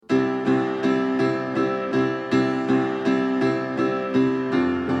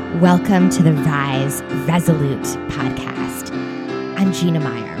Welcome to the Rise Resolute podcast. I'm Gina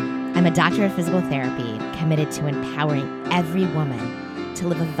Meyer. I'm a doctor of physical therapy committed to empowering every woman to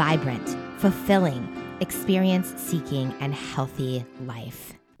live a vibrant, fulfilling, experience-seeking, and healthy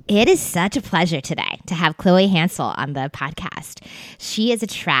life. It is such a pleasure today to have Chloe Hansel on the podcast. She is a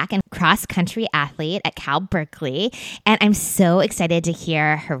track and cross-country athlete at Cal Berkeley, and I'm so excited to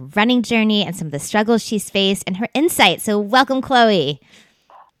hear her running journey and some of the struggles she's faced and her insights. So welcome, Chloe.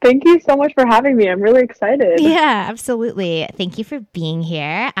 Thank you so much for having me. I'm really excited. Yeah, absolutely. Thank you for being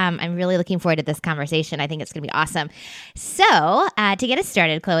here. I'm really looking forward to this conversation. I think it's going to be awesome. So to get us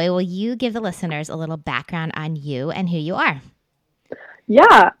started, Chloe, will you give the listeners a little background on you and who you are?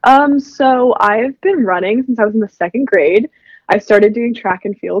 Yeah. So I've been running since I was in the second grade. I started doing track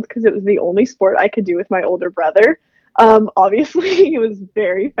and field because it was the only sport I could do with my older brother. Obviously, he was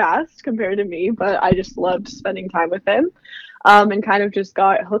very fast compared to me, but I just loved spending time with him. And kind of just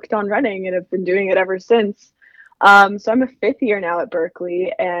got hooked on running and have been doing it ever since. So I'm a fifth year now at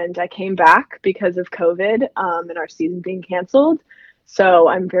Berkeley, and I came back because of COVID and our season being canceled. So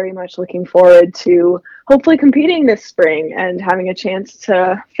I'm very much looking forward to hopefully competing this spring and having a chance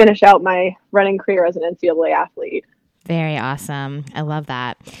to finish out my running career as an NCAA athlete. Very awesome. I love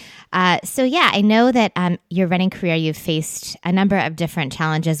that. So yeah, I know that your running career, you've faced a number of different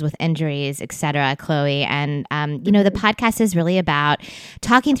challenges with injuries, et cetera, Chloe. And, the podcast is really about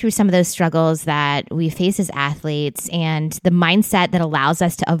talking through some of those struggles that we face as athletes and the mindset that allows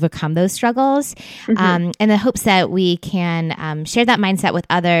us to overcome those struggles, in the hopes that we can share that mindset with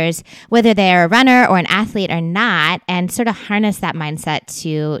others, whether they're a runner or an athlete or not, and sort of harness that mindset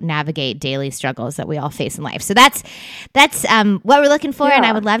to navigate daily struggles that we all face in life. So that's what we're looking for. Yeah. And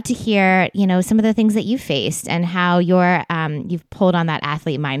I would love to hear, some of the things that you faced and how you've pulled on that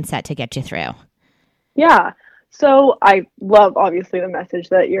athlete mindset to get you through. Yeah. So I love, obviously, the message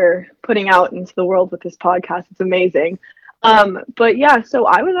that you're putting out into the world with this podcast. It's amazing. But yeah, so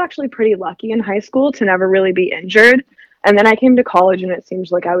I was actually pretty lucky in high school to never really be injured. And then I came to college and it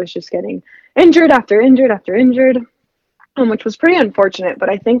seems like I was just getting injured after injured after injured, which was pretty unfortunate. But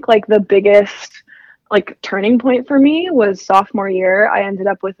I think the biggest turning point for me was sophomore year. I ended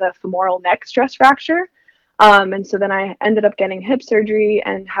up with a femoral neck stress fracture. And so then I ended up getting hip surgery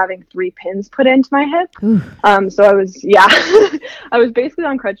and having 3 pins put into my hip. So I was, I was basically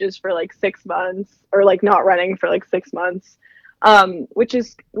on crutches for 6 months or not running for 6 months, which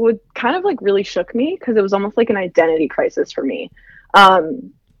would kind of really shook me because it was almost like an identity crisis for me.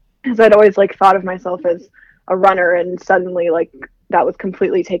 Because I'd always thought of myself as a runner, and suddenly that was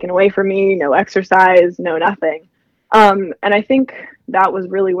completely taken away from me. No exercise, no nothing. And I think that was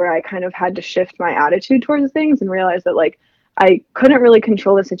really where I kind of had to shift my attitude towards things and realize that I couldn't really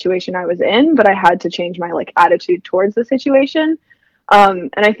control the situation I was in, but I had to change my attitude towards the situation.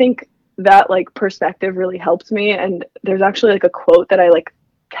 And I think that perspective really helped me. And there's actually a quote that I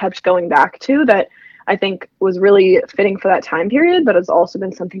kept going back to that I think was really fitting for that time period, but it's also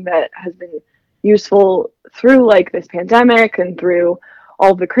been something that has been useful through this pandemic and through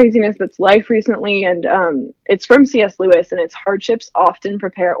all the craziness that's life recently. And it's from C.S. Lewis, and it's hardships often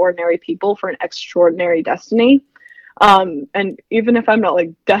prepare ordinary people for an extraordinary destiny. And even if I'm not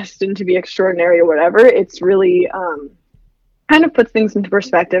destined to be extraordinary or whatever, it's really kind of puts things into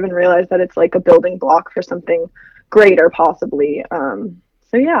perspective and realize that it's a building block for something greater possibly.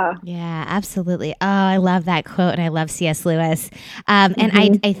 So yeah. Yeah, absolutely. Oh, I love that quote, and I love C.S. Lewis. And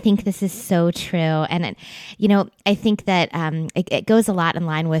I think this is so true. And, I think that it goes a lot in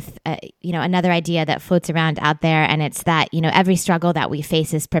line with, another idea that floats around out there. And it's that, every struggle that we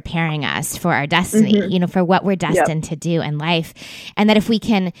face is preparing us for our destiny, for what we're destined to do in life. And that if we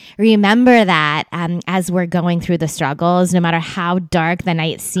can remember that as we're going through the struggles, no matter how dark the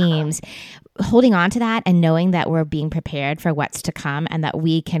night seems, holding on to that and knowing that we're being prepared for what's to come and that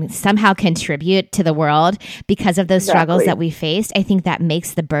we can somehow contribute to the world because of those struggles that we faced, I think that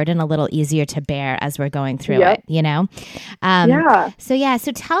makes the burden a little easier to bear as we're going through it, So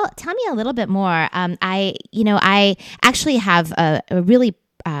tell me a little bit more. I actually have a really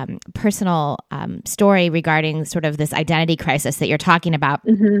personal story regarding sort of this identity crisis that you're talking about.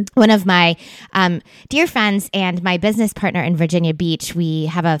 One of my dear friends and my business partner in Virginia Beach, we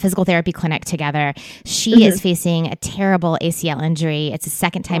have a physical therapy clinic together. She is facing a terrible ACL injury. It's a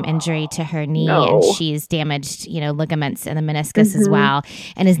second-time injury to her knee, and she's damaged, ligaments in the meniscus as well,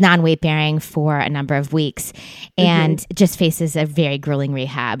 and is non-weight bearing for a number of weeks, and just faces a very grueling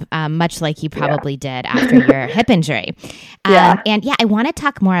rehab, much like you probably did after your hip injury. I want to talk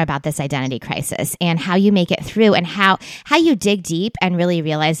talk more about this identity crisis and how you make it through, and how you dig deep and really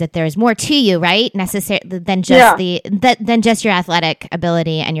realize that there's more to you, right? Than just than just your athletic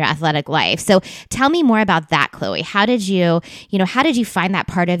ability and your athletic life. So tell me more about that, Chloe. How did you find that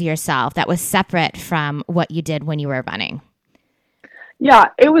part of yourself that was separate from what you did when you were running? Yeah,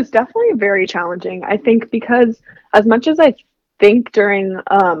 it was definitely very challenging. I think because as much as I think during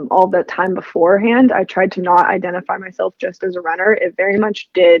all the time beforehand, I tried to not identify myself just as a runner, it very much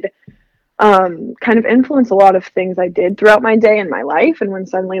did kind of influence a lot of things I did throughout my day and my life. And when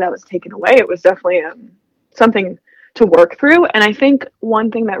suddenly that was taken away, it was definitely something to work through. And I think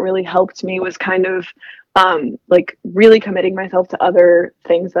one thing that really helped me was kind of like really committing myself to other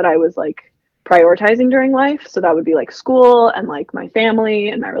things that I was like prioritizing during life. So that would be like school and like my family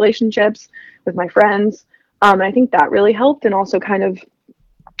and my relationships with my friends. And I think that really helped. And also kind of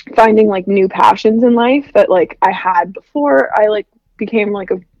finding like new passions in life that like I had before I like became like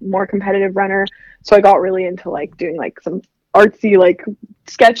a more competitive runner. So I got really into like doing like some artsy like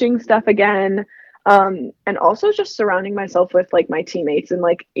sketching stuff again. And also just surrounding myself with like my teammates, and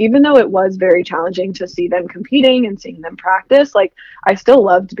like even though it was very challenging to see them competing and seeing them practice, like I still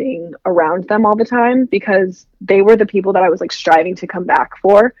loved being around them all the time because they were the people that I was like striving to come back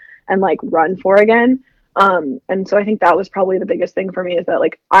for and like run for again. And so I think that was probably the biggest thing for me, is that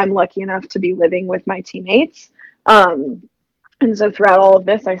like I'm lucky enough to be living with my teammates. And so throughout all of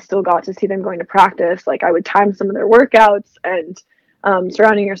this, I still got to see them going to practice. Like I would time some of their workouts, and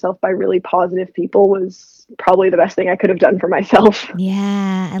surrounding yourself by really positive people was probably the best thing I could have done for myself.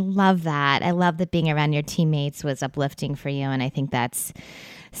 Yeah, I love that. I love that being around your teammates was uplifting for you. And I think that's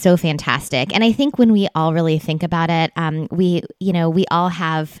so fantastic. And I think when we all really think about it, we all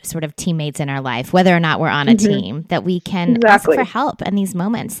have sort of teammates in our life, whether or not we're on a team, that we can ask for help in these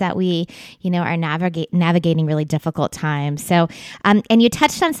moments that we, are navigating really difficult times. So, and you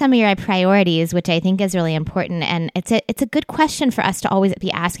touched on some of your priorities, which I think is really important. And it's a good question for us to always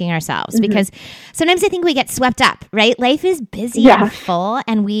be asking ourselves, because sometimes I think we get swept up, right? Life is busy and full,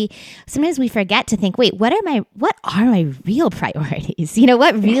 and sometimes we forget to think, wait, what are my real priorities?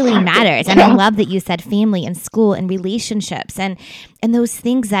 What really matters. And I love that you said family and school and relationships and those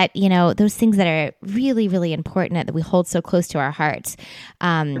things that, are really, really important, that we hold so close to our hearts.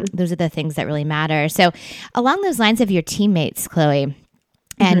 Those are the things that really matter. So along those lines of your teammates, Chloe,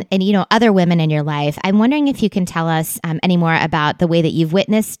 and other women in your life, I'm wondering if you can tell us any more about the way that you've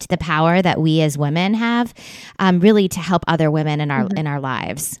witnessed the power that we as women have, really to help other women in our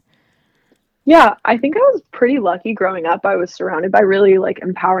lives. Yeah, I think I was pretty lucky growing up. I was surrounded by really like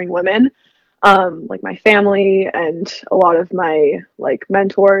empowering women, like my family and a lot of my like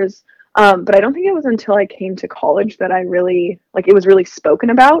mentors. But I don't think it was until I came to college that I really like it was really spoken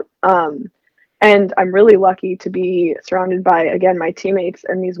about. And I'm really lucky to be surrounded by, again, my teammates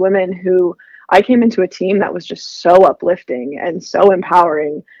and these women who I came into a team that was just so uplifting and so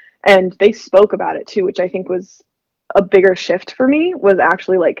empowering. And they spoke about it too, which I think was a bigger shift for me, was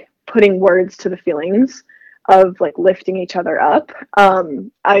actually like putting words to the feelings of like lifting each other up.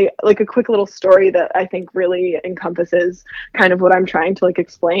 I like a quick little story that I think really encompasses kind of what I'm trying to like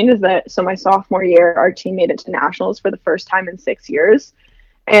explain is that, so my sophomore year, our team made it to nationals for the first time in 6 years.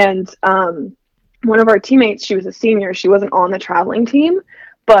 And one of our teammates, she was a senior, she wasn't on the traveling team,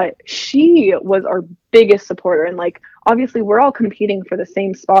 but she was our biggest supporter. And like, obviously we're all competing for the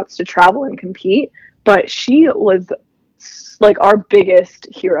same spots to travel and compete, but she was like our biggest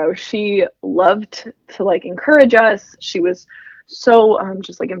hero. She loved to like encourage us. She was so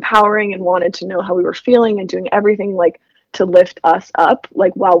just like empowering and wanted to know how we were feeling and doing everything like to lift us up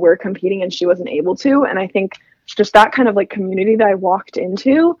like while we're competing and she wasn't able to. And I think just that kind of like community that I walked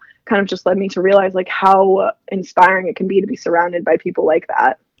into kind of just led me to realize like how inspiring it can be to be surrounded by people like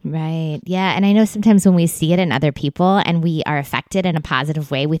that. Right. Yeah. And I know sometimes when we see it in other people and we are affected in a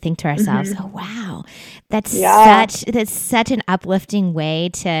positive way, we think to ourselves, oh, wow, that's such an uplifting way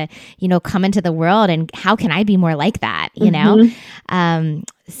to, come into the world. And how can I be more like that?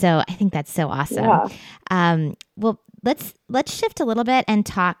 So I think that's so awesome. Yeah. Well, let's shift a little bit and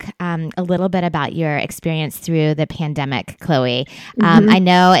talk a little bit about your experience through the pandemic, Chloe. I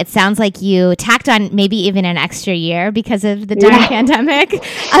know it sounds like you tacked on maybe even an extra year because of the darn pandemic.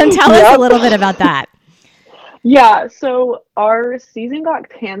 Tell us a little bit about that. Yeah, so our season got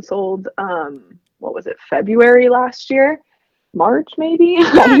canceled, what was it, February last year? March, maybe?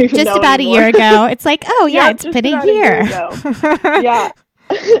 Just about a year ago. It's like, oh, yeah, it's been a year. Yeah.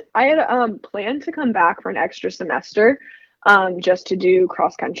 I had planned to come back for an extra semester just to do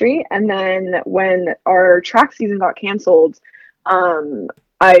cross country. And then when our track season got canceled,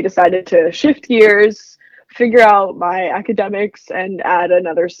 I decided to shift gears, figure out my academics and add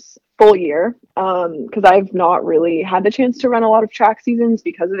another full year, because I've not really had the chance to run a lot of track seasons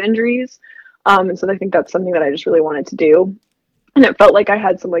because of injuries. And so I think that's something that I just really wanted to do. And it felt like I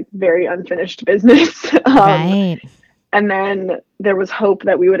had some like very unfinished business. Right. And then there was hope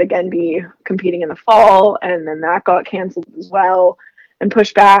that we would again be competing in the fall, and then that got canceled as well and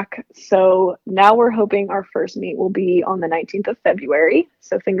pushed back. So now we're hoping our first meet will be on the 19th of February.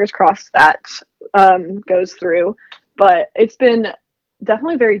 So fingers crossed that goes through. But it's been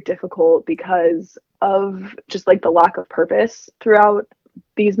definitely very difficult because of just like the lack of purpose throughout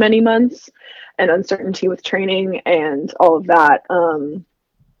these many months and uncertainty with training and all of that.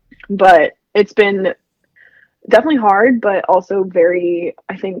 But it's been definitely hard, but also very,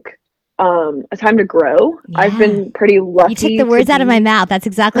 I think, a time to grow. Yeah. I've been pretty lucky. You took the words out of my mouth. That's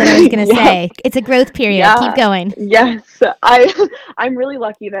exactly what I was going to say. It's a growth period. Yeah. Keep going. Yes. I'm really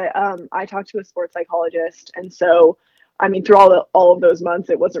lucky that I talked to a sports psychologist. And so, I mean, through all of those months,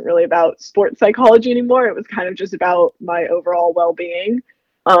 it wasn't really about sports psychology anymore. It was kind of just about my overall well-being.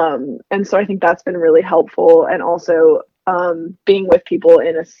 And so I think that's been really helpful. And also being with people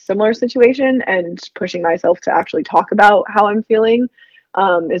in a similar situation and pushing myself to actually talk about how I'm feeling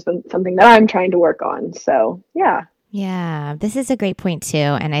has been something that I'm trying to work on. So, yeah. Yeah, this is a great point too.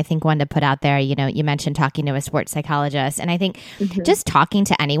 And I think one to put out there, you know, you mentioned talking to a sports psychologist, and I think just talking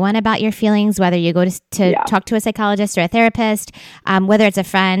to anyone about your feelings, whether you go to talk to a psychologist or a therapist, whether it's a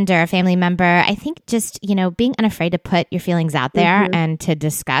friend or a family member, I think just, you know, being unafraid to put your feelings out there and to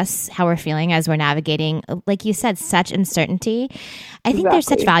discuss how we're feeling as we're navigating, like you said, such uncertainty. I think there's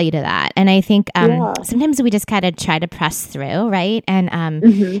such value to that. And I think sometimes we just kind of try to press through, right? And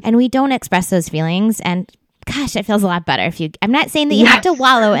and we don't express those feelings, and gosh, it feels a lot better if you, I'm not saying that you have to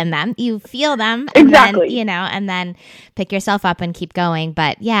wallow in them. You feel them and then, you know, and then pick yourself up and keep going.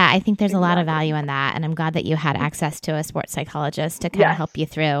 But yeah, I think there's a lot of value in that. And I'm glad that you had access to a sports psychologist to kind of help you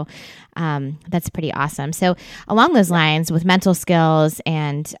through. That's pretty awesome. So along those lines with mental skills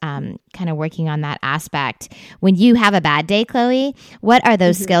and kind of working on that aspect, when you have a bad day, Chloe, what are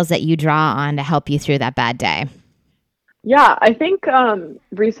those skills that you draw on to help you through that bad day? Yeah, I think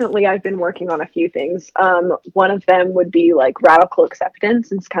recently I've been working on a few things. One of them would be like radical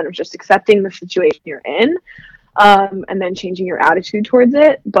acceptance. It's kind of just accepting the situation you're in and then changing your attitude towards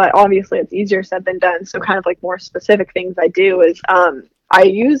it. But obviously it's easier said than done. So kind of like more specific things I do is I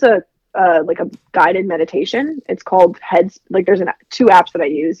use a guided meditation. It's called there's two apps that I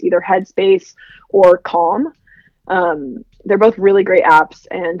use, either Headspace or Calm. They're both really great apps,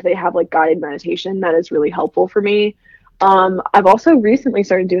 and they have like guided meditation that is really helpful for me. I've also recently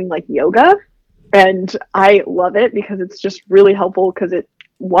started doing like yoga, and I love it because it's just really helpful because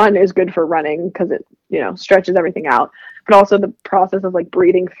one is good for running because it, you know, stretches everything out, but also the process of like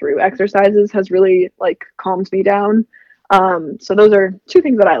breathing through exercises has really like calmed me down. So those are two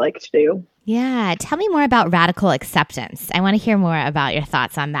things that I like to do. Yeah. Tell me more about radical acceptance. I want to hear more about your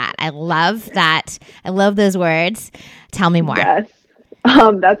thoughts on that. I love that. I love those words. Tell me more. Yes.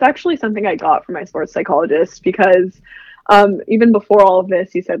 That's actually something I got from my sports psychologist because even before all of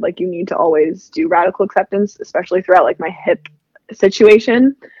this, he said like you need to always do radical acceptance, especially throughout like my hip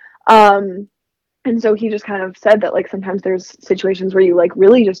situation. And so he just kind of said that like sometimes there's situations where you like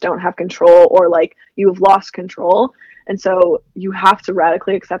really just don't have control, or like you've lost control. And so you have to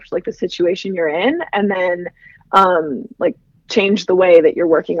radically accept like the situation you're in, and then like change the way that you're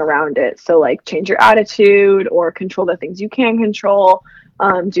working around it. So like change your attitude or control the things you can control.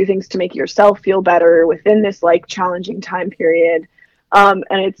 Do things to make yourself feel better within this like challenging time period. And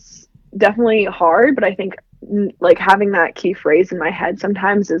it's definitely hard, but I think like having that key phrase in my head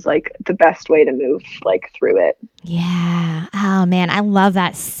sometimes is like the best way to move like through it. Yeah. Oh man, I love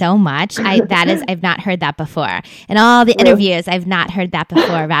that so much. I've not heard that before. In all the interviews, I've not heard that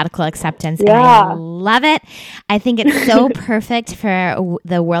before, radical acceptance. And I love it. I think it's so perfect for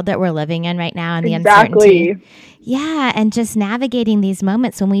the world that we're living in right now and the uncertainty. Yeah, and just navigating these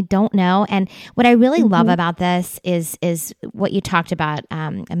moments when we don't know. And what I really love about this is what you talked about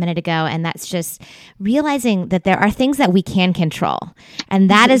a minute ago, and that's just realizing that there are things that we can control, and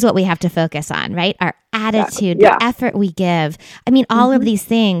that is what we have to focus on, right? Our attitude, the effort we give. I mean, all of these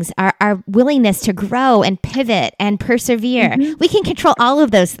things, our willingness to grow and pivot and persevere. We can control all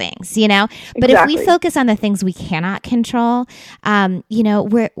of those things, you know. But if we focus on the things we cannot control, you know,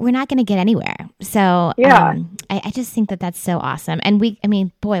 we're not going to get anywhere. So I just think that that's so awesome. And we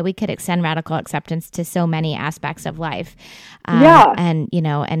could extend radical acceptance to so many aspects of life. And, you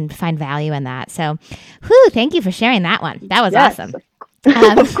know, and find value in that. So, thank you for sharing that one. That was awesome.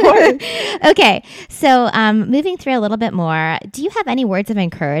 Of course. Okay. So moving through a little bit more, do you have any words of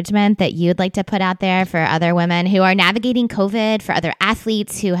encouragement that you'd like to put out there for other women who are navigating COVID, for other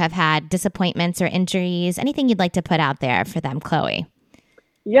athletes who have had disappointments or injuries? Anything you'd like to put out there for them, Chloe?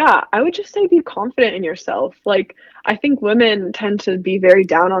 Yeah, I would just say be confident in yourself. Like, I think women tend to be very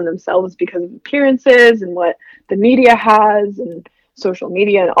down on themselves because of appearances and what the media has and social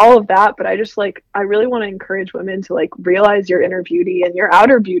media and all of that. But I really want to encourage women to realize your inner beauty and your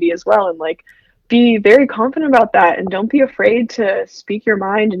outer beauty as well. And be very confident about that. And don't be afraid to speak your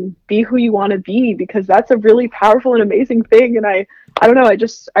mind and be who you want to be, because that's a really powerful and amazing thing. And I don't know,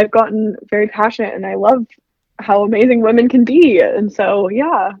 I've gotten very passionate and I love how amazing women can be. And so,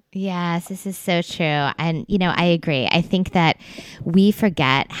 yeah. Yes, this is so true. And, I agree. I think that we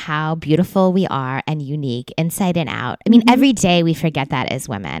forget how beautiful we are and unique inside and out. I mean, every day we forget that as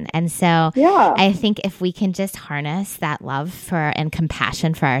women. And so I think if we can just harness that love for and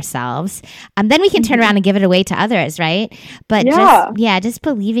compassion for ourselves, then we can turn around and give it away to others, right? But just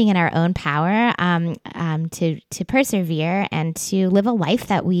believing in our own power to persevere and to live a life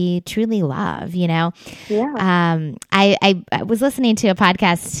that we truly love, Yeah. I was listening to a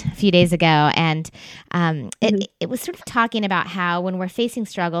podcast a few days ago, and it was sort of talking about how when we're facing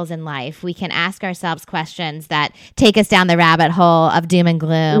struggles in life, we can ask ourselves questions that take us down the rabbit hole of doom and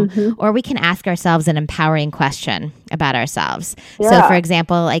gloom, or we can ask ourselves an empowering question about ourselves. So, for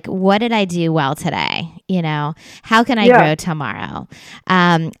example, what did I do well today? How can I grow tomorrow?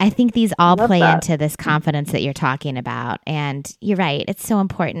 I think these all play into this confidence that you're talking about. And you're right. It's so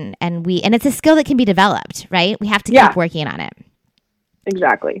important. And it's a skill that can be developed, right? We have to keep working on it.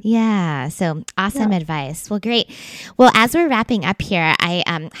 Exactly. Yeah. So awesome advice. Well, great. Well, as we're wrapping up here,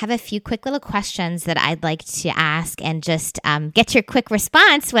 I have a few quick little questions that I'd like to ask and just get your quick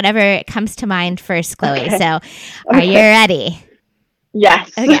response, whatever comes to mind first, Chloe. Okay. So are you ready?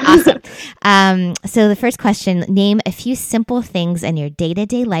 Yes. Okay, awesome. So the first question, name a few simple things in your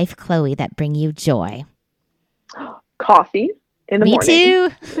day-to-day life, Chloe, that bring you joy. Coffee in the morning. Me too.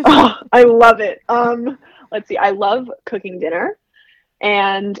 Oh, I love it. Let's see. I love cooking dinner,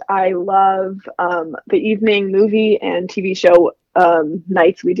 and I love the evening movie and TV show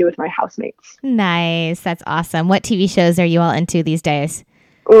nights we do with my housemates. Nice. That's awesome. What TV shows are you all into these days?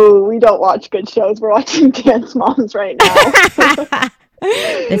 Oh, we don't watch good shows. We're watching Dance Moms right now.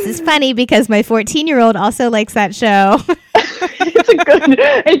 This is funny because my 14-year-old also likes that show.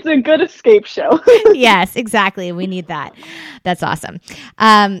 It's a good escape show. Yes, exactly. We need that. That's awesome.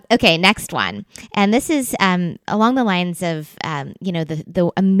 Okay, next one. And this is along the lines of,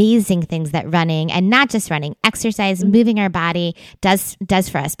 the amazing things that running, and not just running, exercise, moving our body does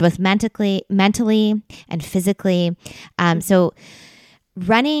for us, both mentally and physically. So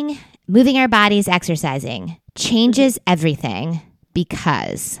running, moving our bodies, exercising changes everything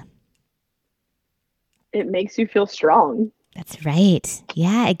because it makes you feel strong. That's right.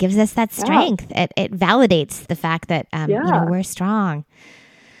 Yeah, it gives us that strength. It validates the fact that we're strong.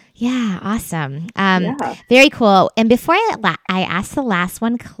 Yeah, awesome. Very cool. And before I ask the last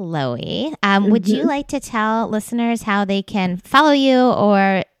one, Chloe, would you like to tell listeners how they can follow you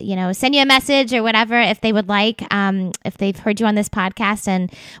or send you a message or whatever if they would like, if they've heard you on this podcast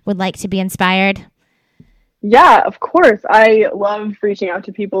and would like to be inspired? Yeah, of course. I love reaching out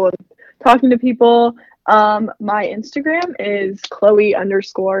to people and talking to people. My Instagram is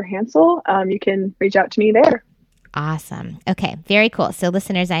Chloe_Hansel. You can reach out to me there. Awesome. Okay. Very cool. So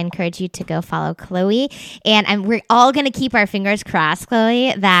listeners, I encourage you to go follow Chloe, and we're all going to keep our fingers crossed,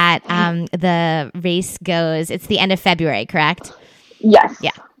 Chloe, that the race goes, it's the end of February, correct? Yes. Yeah.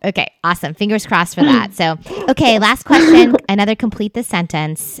 Okay. Awesome. Fingers crossed for that. So, okay. Last question, another complete the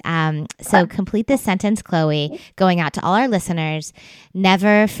sentence. So complete this sentence, Chloe, going out to all our listeners.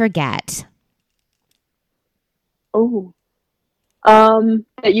 Never forget. Oh,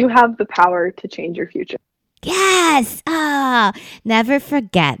 that you have the power to change your future. Yes. Never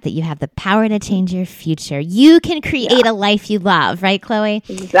forget that you have the power to change your future. You can create a life you love, right, Chloe?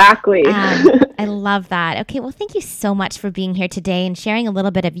 Exactly. I love that. Okay. Well, thank you so much for being here today and sharing a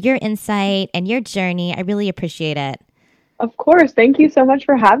little bit of your insight and your journey. I really appreciate it. Of course. Thank you so much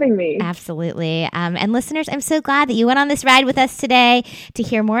for having me. Absolutely. And listeners, I'm so glad that you went on this ride with us today to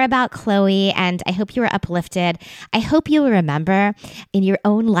hear more about Chloe, and I hope you were uplifted. I hope you will remember in your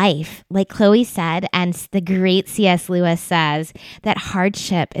own life, like Chloe said, and the great C.S. Lewis says, that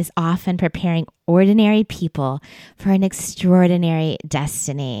hardship is often preparing ordinary people for an extraordinary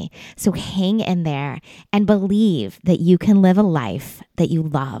destiny. So hang in there and believe that you can live a life that you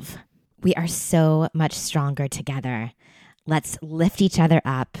love. We are so much stronger together. Let's lift each other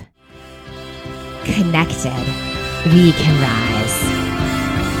up, connected, we can rise.